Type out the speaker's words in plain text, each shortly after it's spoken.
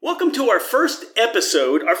welcome to our first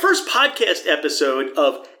podcast episode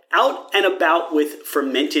of Out and About with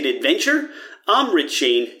Fermented Adventure. I'm Rich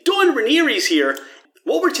Shane. Dawn Ranieri's here.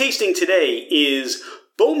 What we're tasting today is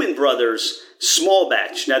Bowman Brothers Small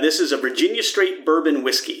Batch. Now, this is a Virginia Straight Bourbon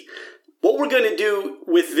whiskey. What we're going to do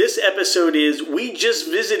with this episode is we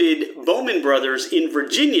just visited Bowman Brothers in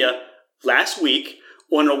Virginia last week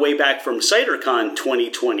on our way back from CiderCon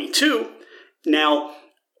 2022. Now,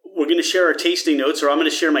 we're going to share our tasting notes, or I'm going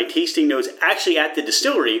to share my tasting notes actually at the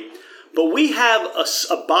distillery. But we have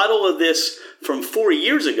a bottle of this from 4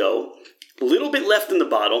 years ago, a little bit left in the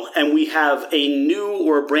bottle, and we have a new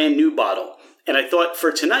or a brand new bottle. And I thought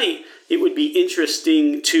for tonight, it would be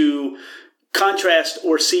interesting to contrast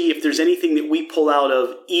or see if there's anything that we pull out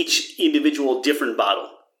of each individual different bottle.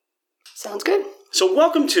 Sounds good. So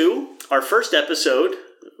welcome to our first episode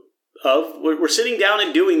of, we're sitting down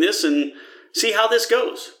and doing this and see how this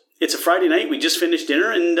goes. It's a Friday night. We just finished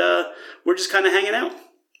dinner, and we're just kind of hanging out,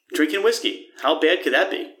 drinking whiskey. How bad could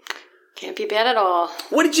that be? Can't be bad at all.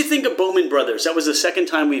 What did you think of Bowman Brothers? That was the second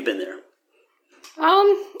time we've been there.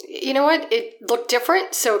 You know what? It looked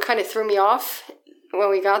different, so it kind of threw me off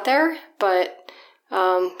when we got there. But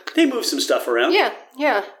they moved some stuff around.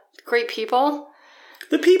 Yeah. Great people.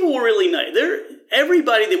 The people were really nice.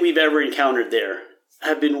 Everybody that we've ever encountered there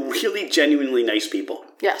have been really genuinely nice people.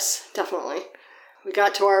 Yes, definitely. We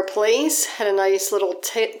got to our place, had a nice little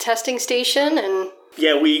testing station, and...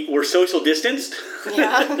 Yeah, we were social distanced.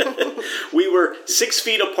 Yeah. We were 6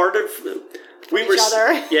 feet apart from each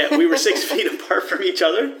other. Yeah, we were 6 feet apart from each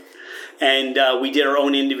other, and we did our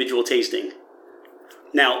own individual tasting.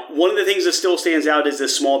 Now, one of the things that still stands out is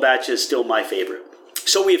this small batch is still my favorite.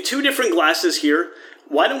 So we have two different glasses here.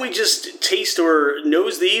 Why don't we just taste or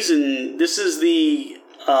nose these? And this is the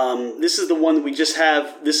one that we just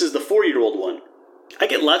have. This is the 4-year-old one. I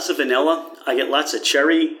get lots of vanilla. I get lots of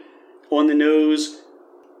cherry on the nose.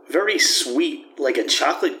 Very sweet, like a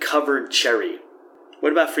chocolate-covered cherry.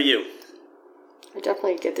 What about for you? I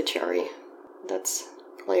definitely get the cherry. That's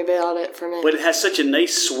probably about it for me. But it has such a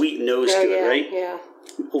nice sweet nose to it, right? Yeah.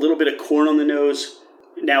 A little bit of corn on the nose.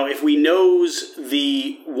 Now, if we nose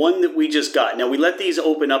the one that we just got, now we let these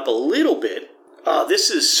open up a little bit. This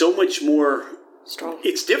is so much more strong.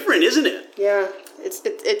 It's different, isn't it? Yeah,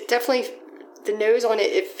 it definitely, the nose on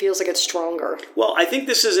it feels like it's stronger. Well, I think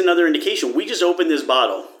this is another indication. We just opened this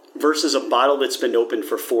bottle versus a bottle that's been open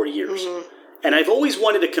for 4 years. Mm-hmm. And I've always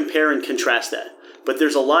wanted to compare and contrast that. But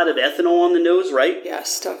there's a lot of ethanol on the nose, right?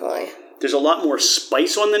 Yes, definitely. There's a lot more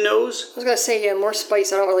spice on the nose. I was going to say, yeah, more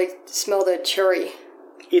spice. I don't really smell the cherry.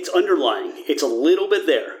 It's underlying. It's a little bit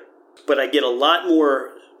there. But I get a lot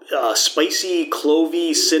more spicy,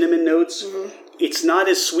 clovey, cinnamon notes. Mm-hmm. It's not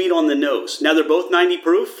as sweet on the nose. Now, they're both 90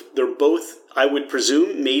 proof. They're both, I would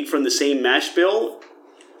presume, made from the same mash bill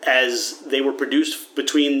as they were produced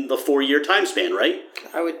between the 4-year time span, right?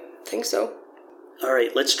 I would think so. All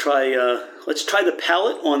right, let's try the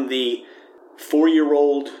palate on the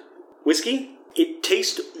 4-year-old whiskey. It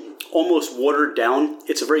tastes almost watered down.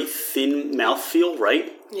 It's a very thin mouthfeel,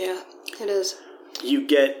 right? Yeah, it is. You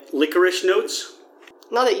get licorice notes.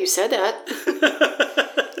 Now that you said that.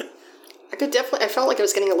 I felt like I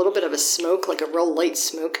was getting a little bit of a smoke, like a real light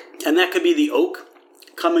smoke. And that could be the oak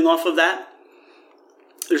coming off of that.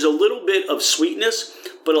 There's a little bit of sweetness,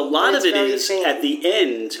 but a lot of it is faint. At the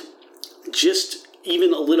end, just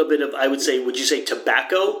even a little bit of, I would say, would you say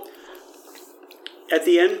tobacco at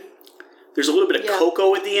the end? There's a little bit of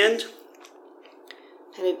cocoa at the end.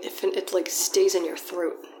 And it like stays in your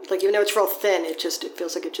throat. Like, even though it's real thin, it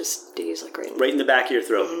feels like it just stays like right in the back of your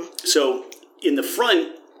throat. Mm-hmm. So in the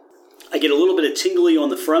front, I get a little bit of tingly on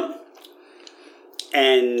the front,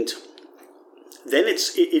 and then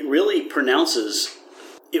it really pronounces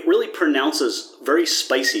very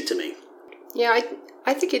spicy to me. Yeah,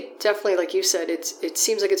 I think it definitely, like you said, it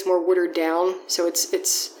seems like it's more watered down, so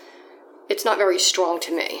it's not very strong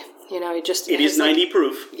to me. You know, it is 90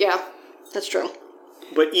 proof. Yeah, that's true.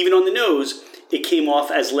 But even on the nose, it came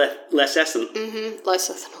off as less ethanol. Mm-hmm. Less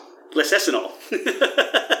ethanol. Less ethanol.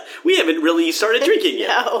 We haven't really started drinking yet.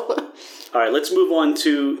 No. All right, let's move on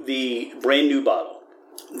to the brand new bottle.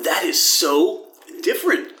 That is so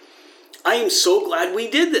different. I am so glad we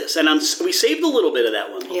did this, and we saved a little bit of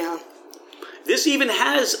that one. Yeah. This even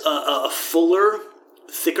has a fuller,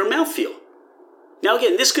 thicker mouthfeel. Now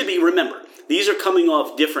again, this could be, remember, these are coming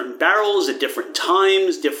off different barrels at different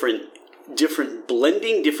times, different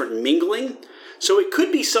blending, different mingling. So it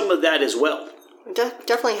could be some of that as well. It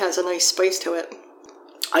definitely has a nice spice to it.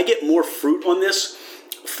 I get more fruit on this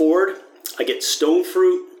Ford. I get stone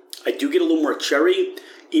fruit. I do get a little more cherry.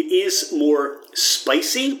 It is more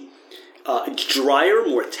spicy. drier,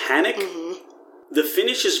 more tannic. Mm-hmm. The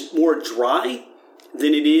finish is more dry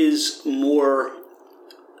than it is more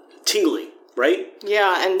tingly, right?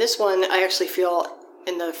 Yeah, and this one I actually feel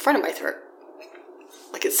in the front of my throat.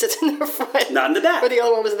 Like it sits in the front. Not in the back. Where the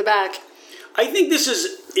other one was in the back. I think this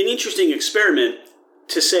is an interesting experiment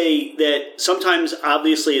to say that sometimes,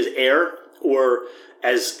 obviously, as air or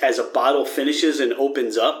as a bottle finishes and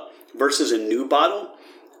opens up versus a new bottle,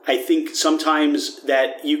 I think sometimes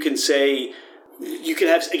that you can say, you could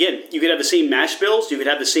have the same mash bills, you could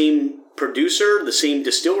have the same producer, the same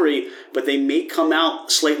distillery, but they may come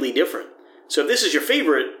out slightly different. So if this is your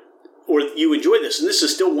favorite, or you enjoy this, and this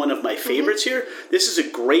is still one of my favorites here, this is a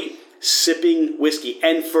great sipping whiskey.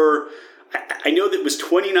 And I know that it was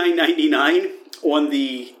 $29.99 on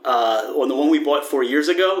the one we bought 4 years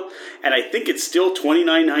ago, and I think it's still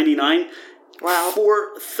 $29.99. Wow!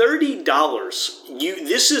 For $30,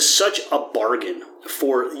 this is such a bargain.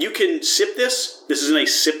 You can sip this. This is a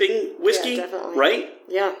nice sipping whiskey, definitely. Right?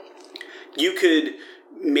 Yeah. You could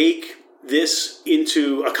make this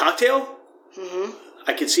into a cocktail. Mm-hmm.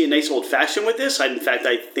 I could see a nice old fashioned with this. In fact,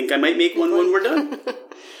 I think I might make one when we're done.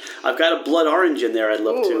 I've got a blood orange in there. I'd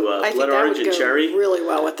love to. I blood orange and cherry. Really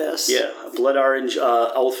well with this. Yeah, a blood orange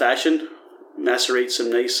old fashioned. Macerate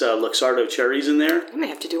some nice Luxardo cherries in there. I may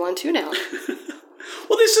have to do one too now.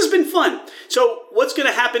 Well, this has been fun. So what's going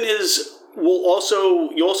to happen is you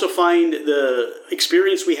also find the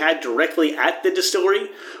experience we had directly at the distillery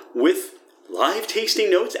with live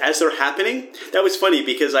tasting notes as they're happening. That was funny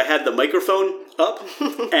because I had the microphone up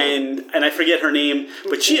and I forget her name,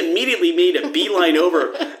 but she immediately made a beeline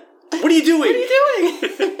over. What are you doing? What are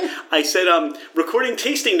you doing? I said, recording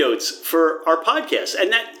tasting notes for our podcast.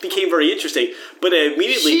 And that became very interesting. But I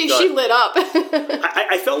immediately she lit up.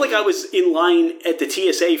 I felt like I was in line at the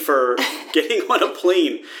TSA for getting on a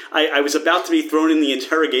plane. I was about to be thrown in the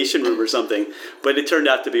interrogation room or something. But it turned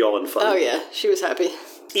out to be all in fun. Oh, yeah. She was happy.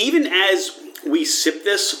 Even as we sip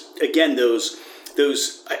this, again,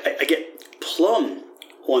 I get plum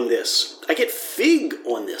on this. I get fig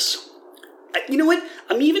on this. You know what?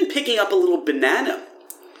 I'm even picking up a little banana.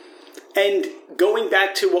 And going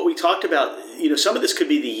back to what we talked about, some of this could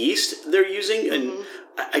be the yeast they're using. And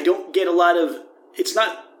I don't get a lot of, it's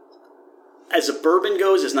not, as a bourbon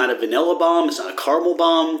goes, it's not a vanilla bomb, it's not a caramel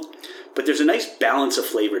bomb, but there's a nice balance of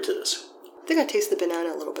flavor to this. I think I taste the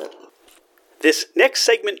banana a little bit. This next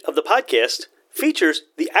segment of the podcast features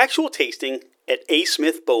the actual tasting at A.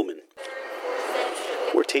 Smith Bowman.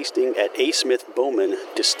 We're tasting at A. Smith Bowman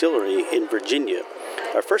Distillery in Virginia.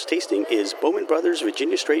 Our first tasting is Bowman Brothers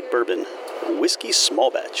Virginia Straight Bourbon, Whiskey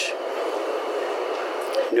Small Batch.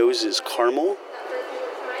 Nose is caramel,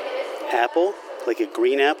 apple, like a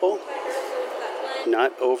green apple,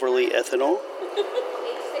 not overly ethanol,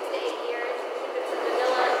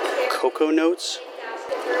 cocoa notes,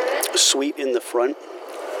 sweet in the front,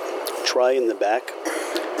 dry in the back,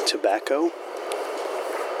 tobacco,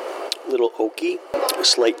 little oaky,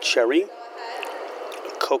 slight cherry,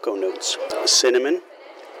 cocoa notes, cinnamon,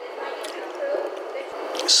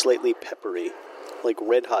 slightly peppery, like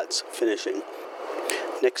Red Hot's finishing.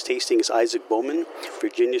 Next tasting is Isaac Bowman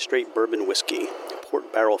Virginia Straight Bourbon Whiskey,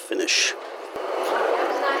 port barrel finish.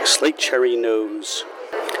 Slight cherry nose.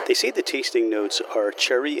 They say the tasting notes are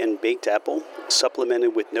cherry and baked apple,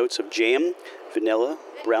 supplemented with notes of jam, vanilla,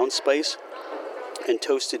 brown spice, and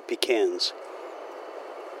toasted pecans.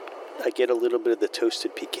 I get a little bit of the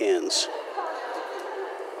toasted pecans.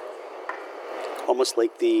 Almost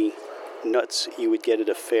like the nuts you would get at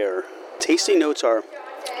a fair. Tasting notes are,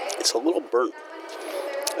 it's a little burnt.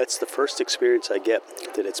 That's the first experience I get,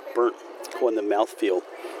 that it's burnt on the mouthfeel.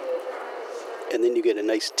 And then you get a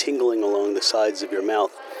nice tingling along the sides of your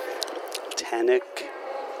mouth. Tannic,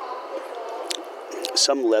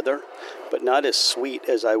 some leather, but not as sweet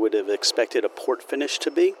as I would have expected a port finish to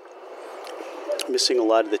be. Missing a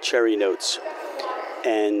lot of the cherry notes.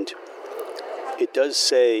 And it does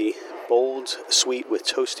say bold, sweet with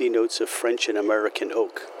toasty notes of French and American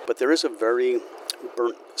oak. But there is a very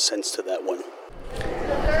burnt sense to that one.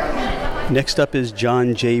 Next up is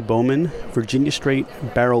John J. Bowman Virginia Straight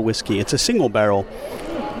Barrel Whiskey. It's a single barrel.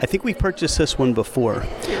 I think we purchased this one before.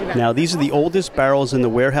 Now, these are the oldest barrels in the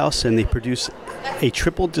warehouse, and they produce a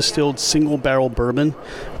triple distilled single barrel bourbon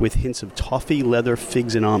with hints of toffee, leather,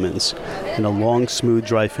 figs, and almonds, and a long, smooth,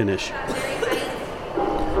 dry finish.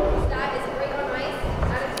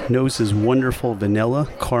 Nose is wonderful vanilla,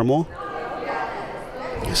 caramel,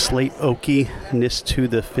 slight oakiness to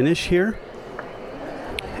the finish here.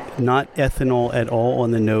 Not ethanol at all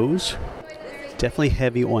on the nose. Definitely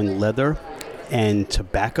heavy on leather and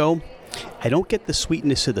tobacco. I don't get the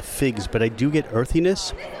sweetness of the figs, but I do get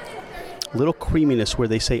earthiness. little creaminess where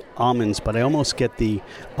they say almonds, but I almost get the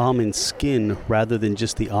almond skin rather than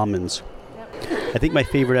just the almonds. I think my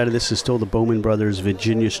favorite out of this is still the Bowman Brothers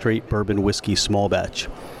Virginia Straight Bourbon Whiskey Small Batch.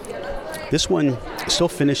 This one, still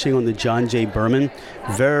finishing on the John J. Berman,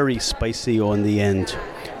 very spicy on the end.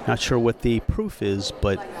 Not sure what the proof is,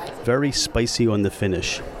 but very spicy on the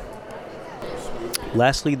finish.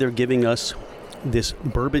 Lastly, they're giving us this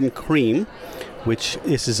bourbon cream, which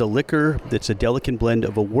this is a liquor that's a delicate blend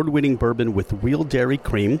of award-winning bourbon with real dairy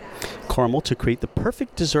cream, caramel to create the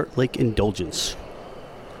perfect dessert-like indulgence.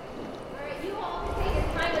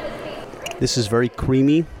 This is very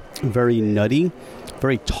creamy, very nutty,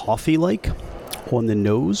 very toffee-like on the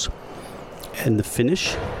nose and the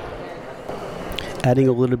finish. Adding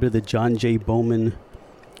a little bit of the John J. Bowman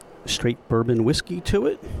Straight Bourbon Whiskey to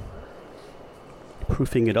it.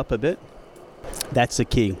 Proofing it up a bit. That's the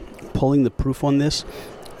key. Pulling the proof on this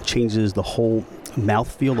changes the whole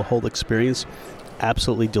mouthfeel, the whole experience.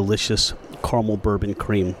 Absolutely delicious caramel bourbon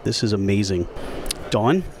cream. This is amazing.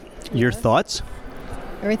 Dawn, your thoughts?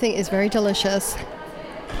 Everything is very delicious.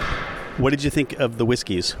 What did you think of the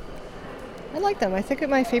whiskeys? I like them. I think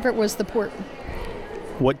my favorite was the port.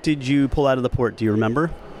 What did you pull out of the port? Do you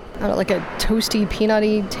remember? I don't know, like a toasty,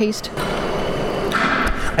 peanutty taste.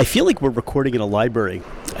 I feel like we're recording in a library.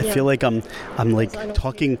 I feel like I'm like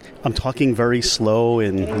talking very slow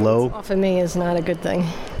and low. Off of me is not a good thing.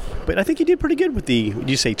 But I think you did pretty good with did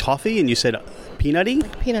you say toffee and you said peanutty?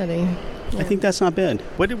 Like peanutty. Yeah. I think that's not bad.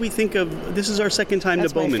 What did we think of? This is our second time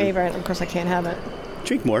that's to Bowman. That's my favorite. Of course, I can't have it.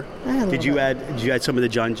 Drink more. Did you add some of the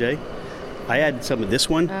John Jay? I added some of this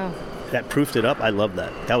one. Oh. That proofed it up. I love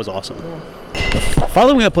that. That was awesome. Yeah.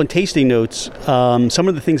 Following up on tasting notes, some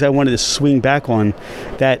of the things I wanted to swing back on,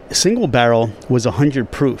 that single barrel was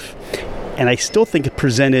 100 proof. And I still think it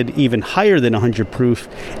presented even higher than 100 proof.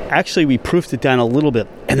 Actually, we proofed it down a little bit,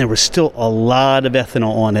 and there was still a lot of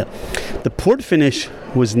ethanol on it. The port finish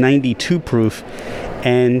was 92 proof,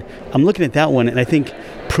 and I'm looking at that one, and I think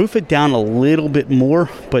proof it down a little bit more,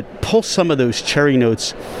 but pull some of those cherry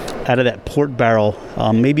notes out of that port barrel.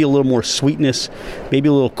 Maybe a little more sweetness, maybe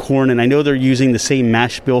a little corn. And I know they're using the same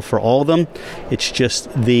mash bill for all of them. It's just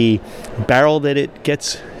the barrel that it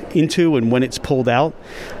gets into and when it's pulled out.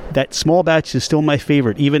 That small batch is still my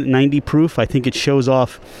favorite. Even at 90 proof, I think it shows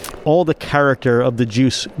off all the character of the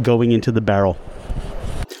juice going into the barrel.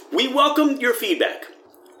 We welcome your feedback.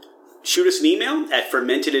 Shoot us an email at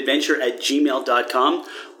fermentedadventure@gmail.com.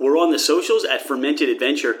 We're on the socials at Fermented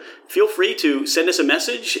Adventure. Feel free to send us a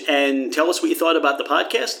message and tell us what you thought about the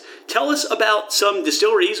podcast. Tell us about some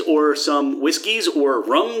distilleries or some whiskeys or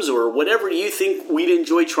rums or whatever you think we'd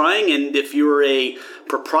enjoy trying. And if you're a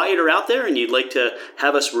proprietor out there and you'd like to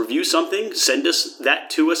have us review something, send us that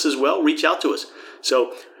to us as well. Reach out to us.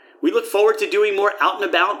 So we look forward to doing more out and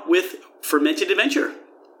about with Fermented Adventure.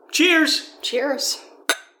 Cheers! Cheers.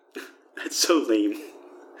 That's so lame.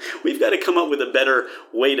 We've got to come up with a better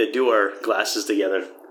way to do our glasses together.